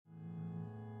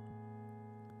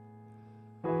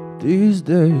These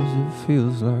days it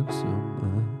feels like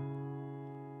summer.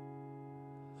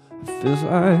 It feels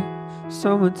like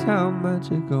summertime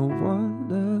magic. I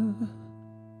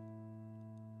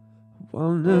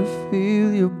wanna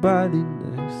feel your body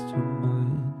next to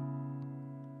mine.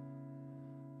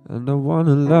 And I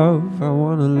wanna love, I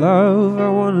wanna love, I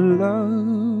wanna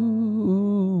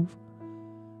love.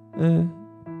 Yeah.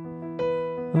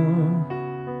 Oh,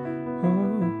 oh,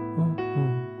 oh,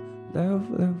 oh. Love,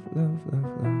 love, love, love,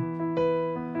 love.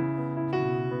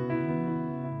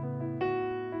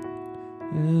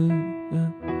 Yeah, yeah.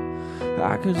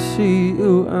 I can see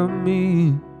you and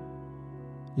me.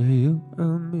 Yeah, you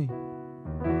and me.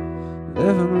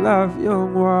 Living life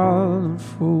young, wild and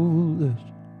foolish.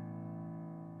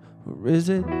 Or is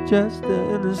it just the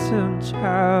innocent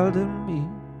child in me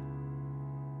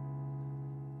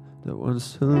that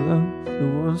wants to love, that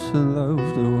wants to love,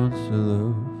 that wants to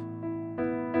love?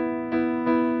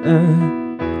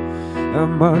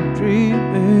 And my dream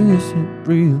isn't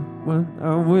real. When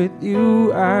I'm with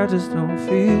you, I just don't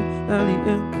feel any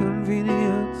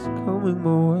inconvenience coming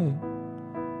my way.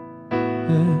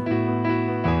 Yeah.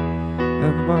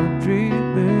 And my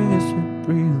dream isn't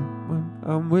real. When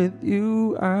I'm with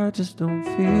you, I just don't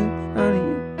feel any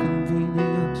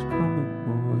inconvenience coming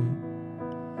my way.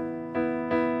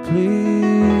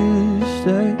 Please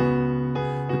stay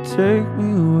and take me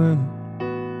away.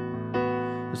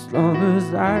 As long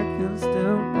as I can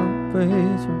stand my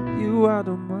pace with you, I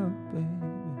don't mind, baby.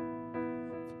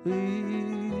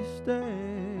 Please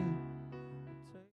stay.